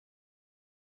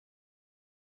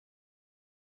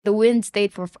The wind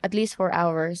stayed for at least 4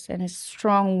 hours, and a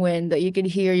strong wind that you could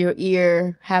hear your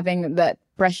ear having that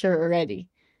pressure already.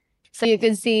 So you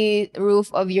could see the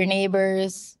roof of your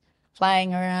neighbors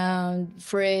flying around,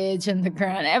 fridge on the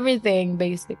ground, everything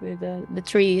basically, the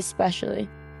trees especially.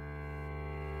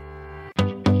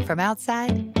 From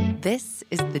outside, this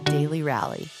is the Daily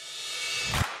Rally.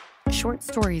 Short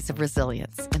stories of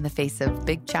resilience in the face of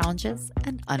big challenges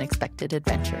and unexpected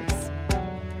adventures.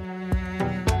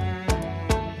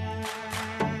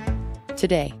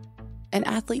 Today, an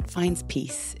athlete finds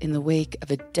peace in the wake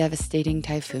of a devastating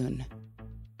typhoon.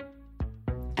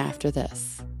 After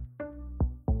this.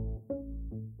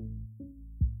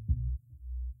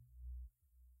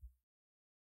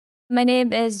 My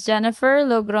name is Jennifer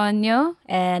Logronio,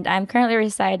 and I'm currently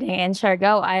residing in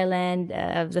Siargao Island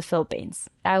of the Philippines.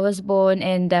 I was born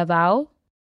in Davao.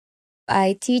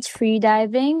 I teach free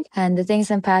diving, and the things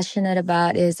I'm passionate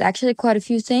about is actually quite a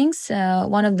few things.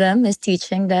 One of them is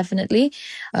teaching, definitely.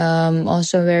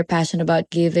 Also very passionate about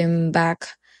giving back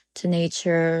to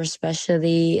nature,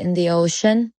 especially in the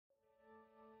ocean.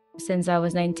 Since I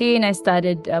was 19, I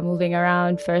started moving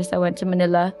around. First, I went to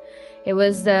Manila. It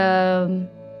was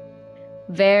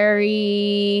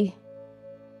very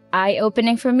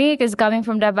eye-opening for me because coming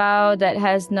from Davao that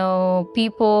has no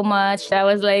people much, I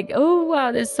was like, oh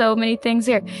wow, there's so many things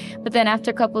here. But then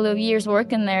after a couple of years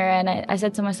working there, and I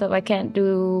said to myself, I can't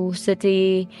do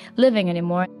city living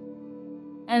anymore.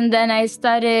 And then I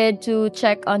started to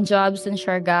check on jobs in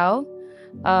Siargao.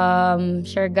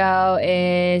 Siargao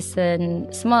is a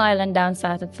small island down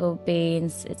south of the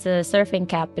Philippines. It's a surfing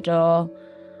capital.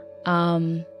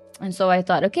 And so I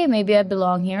thought, okay, maybe I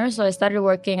belong here. So I started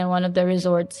working in one of the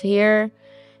resorts here.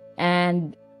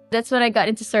 And that's when I got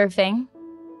into surfing.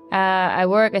 I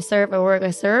work, I surf, I work,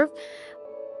 I surf.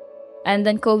 And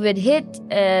then COVID hit,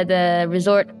 the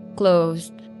resort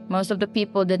closed. Most of the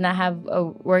people did not have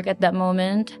work at that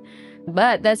moment.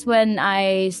 But that's when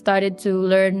I started to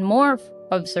learn more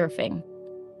of surfing.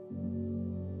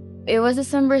 It was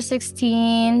December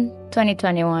 16,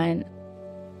 2021.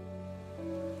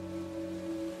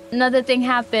 Another thing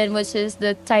happened, which is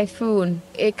the typhoon.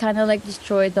 It kind of like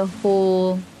destroyed the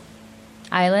whole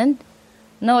island.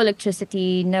 No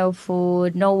electricity, no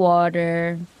food, no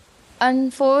water.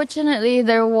 Unfortunately,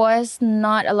 there was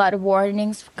not a lot of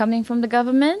warnings coming from the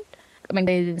government. I mean,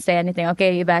 they didn't say anything,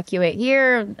 okay, evacuate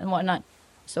here and whatnot.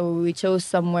 So we chose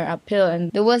somewhere uphill,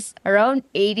 and there was around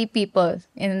 80 people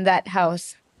in that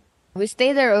house. We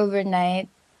stayed there overnight.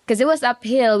 Because it was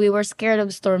uphill, we were scared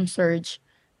of storm surge.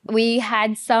 We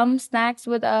had some snacks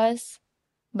with us,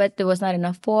 but there was not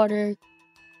enough water.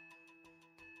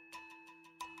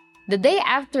 The day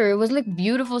after, it was like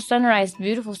beautiful sunrise,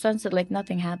 beautiful sunset, like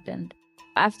nothing happened.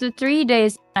 After 3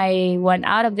 days, I went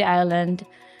out of the island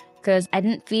because I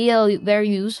didn't feel very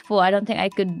useful. I don't think I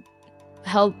could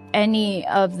help any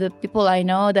of the people I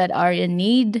know that are in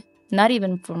need, not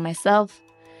even for myself.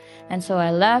 And so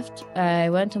I left. I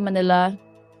went to Manila.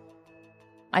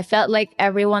 I felt like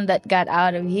everyone that got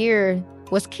out of here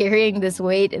was carrying this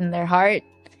weight in their heart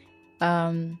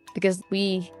because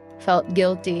we felt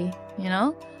guilty,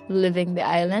 living the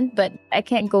island. But I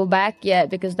can't go back yet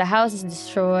because the house is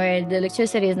destroyed. The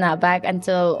electricity is not back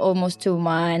until almost 2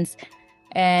 months.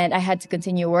 And I had to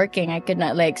continue working. I could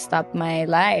not stop my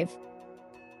life.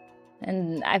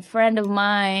 And a friend of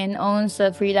mine owns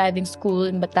a freediving school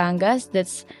in Batangas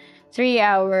that's 3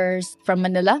 hours from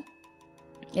Manila.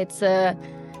 It's a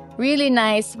really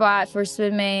nice spot for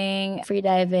swimming,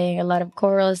 freediving, a lot of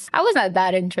corals. I was not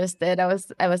that interested. I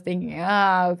was thinking,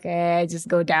 okay, I just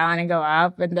go down and go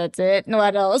up and that's it. And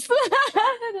what else?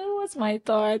 That was my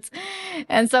thoughts.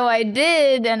 And so I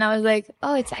did, and I was like,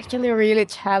 oh, it's actually really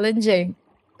challenging.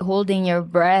 Holding your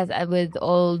breath with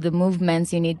all the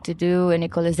movements you need to do and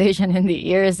equalization in the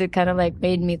ears, it kind of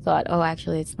made me thought, oh,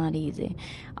 actually, it's not easy.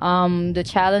 The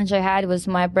challenge I had was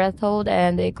my breath hold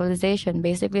and the equalization,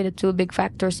 basically the two big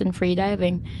factors in free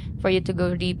diving for you to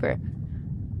go deeper.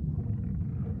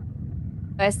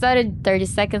 I started 30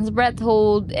 seconds breath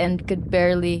hold and could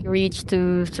barely reach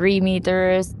to 3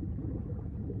 meters.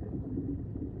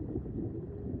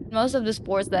 Most of the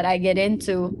sports that I get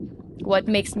into, what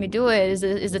makes me do it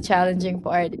is the challenging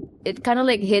part. It kind of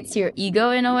hits your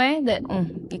ego in a way that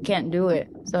you can't do it.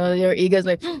 So your ego's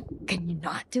like, can you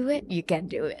not do it? You can't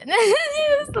do it.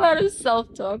 There's a lot of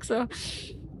self-talk. So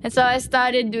I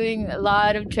started doing a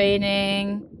lot of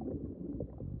training.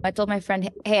 I told my friend,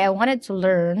 hey, I wanted to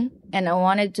learn and I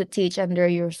wanted to teach under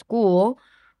your school.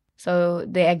 So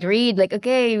they agreed,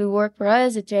 okay, you work for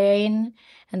us, you train,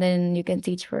 and then you can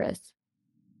teach for us.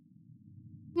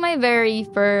 My very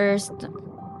first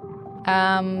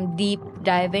deep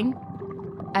diving,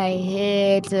 I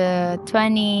hit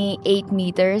 28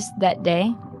 meters that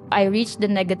day. I reached the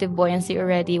negative buoyancy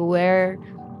already where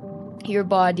your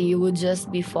body would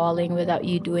just be falling without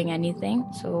you doing anything.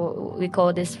 So we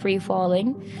call this free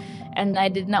falling. And I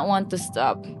did not want to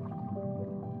stop.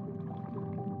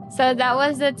 So that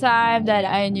was the time that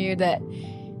I knew that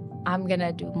I'm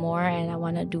gonna do more and I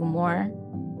wanna do more.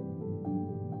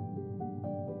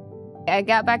 I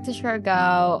got back to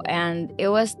Siargao and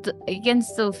you can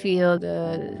still feel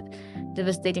the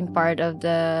devastating part of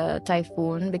the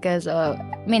typhoon because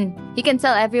you can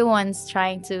tell everyone's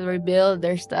trying to rebuild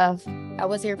their stuff. I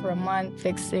was here for a month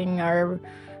fixing our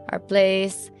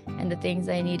place and the things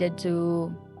I needed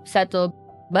to settle,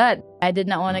 but I did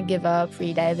not want to give up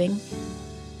freediving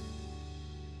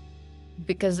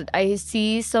because I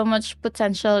see so much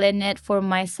potential in it for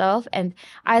myself and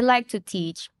I like to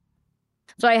teach.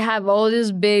 So I have all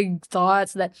these big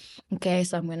thoughts that, okay,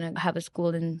 so I'm going to have a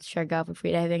school in Siargao for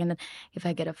freediving. And then if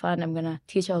I get a fund, I'm going to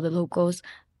teach all the locals.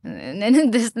 And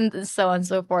then this and so on and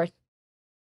so forth.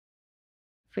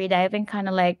 Freediving kind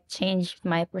of like changed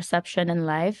my perception in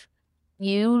life.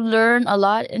 You learn a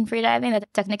lot in freediving, the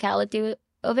technicality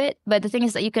of it. But the thing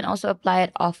is that you can also apply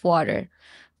it off water,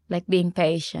 like being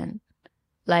patient,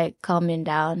 like calming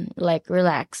down, like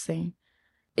relaxing.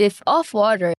 If off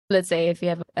water, let's say if you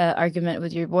have an argument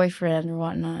with your boyfriend or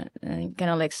whatnot, and you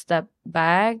kind of like step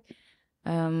back,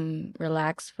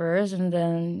 relax first, and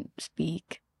then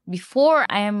speak. Before,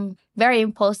 I am very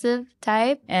impulsive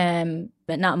type,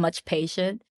 but not much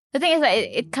patient. The thing is that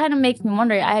it kind of makes me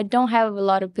wonder. I don't have a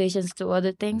lot of patience to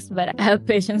other things, but I have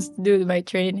patience to do my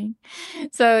training.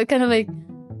 So it kind of like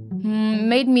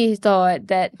made me thought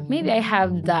that maybe I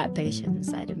have that patience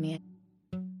inside of me.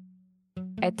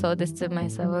 I told this to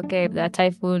myself, okay, that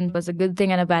typhoon was a good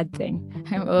thing and a bad thing.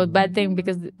 A bad thing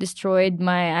because it destroyed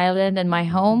my island and my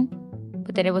home.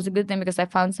 But then it was a good thing because I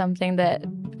found something that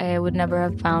I would never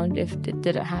have found if it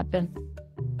didn't happen.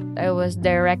 I was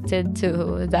directed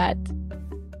to that.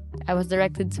 I was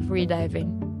directed to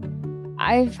freediving.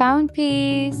 I found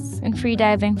peace in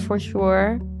freediving for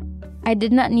sure. I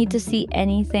did not need to see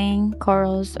anything,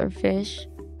 corals or fish.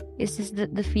 It's just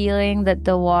the feeling that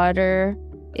the water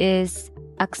is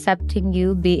accepting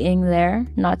you being there,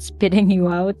 not spitting you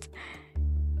out.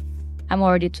 I'm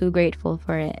already too grateful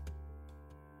for it.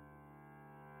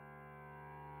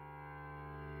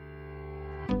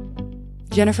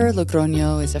 Jennifer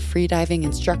Logronio is a freediving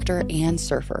instructor and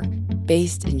surfer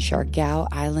based in Siargao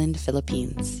Island,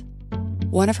 Philippines.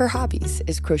 One of her hobbies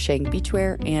is crocheting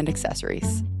beachwear and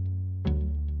accessories.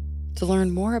 To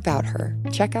learn more about her,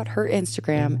 check out her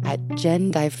Instagram at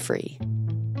JenDiveFree.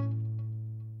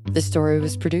 The story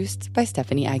was produced by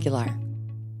Stephanie Aguilar.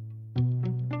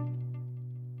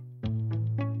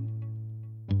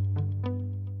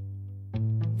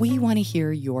 We want to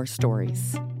hear your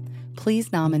stories.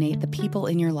 Please nominate the people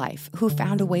in your life who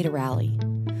found a way to rally.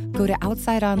 Go to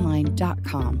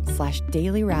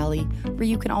outsideonline.com/Daily Rally, where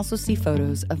you can also see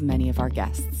photos of many of our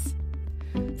guests.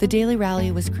 The Daily Rally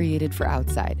was created for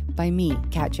Outside by me,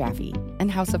 Kat Jaffe,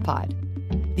 and House of Pod.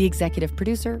 The executive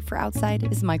producer for Outside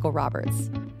is Michael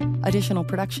Roberts. Additional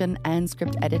production and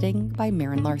script editing by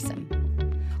Marin Larson.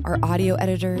 Our audio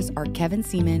editors are Kevin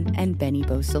Seaman and Benny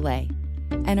Beausoleil.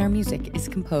 And our music is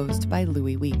composed by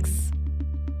Louis Weeks.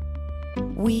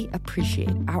 We appreciate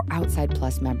our Outside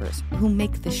Plus members who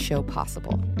make this show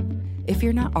possible. If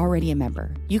you're not already a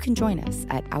member, you can join us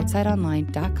at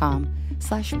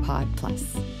outsideonline.com/podplus.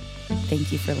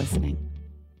 Thank you for listening.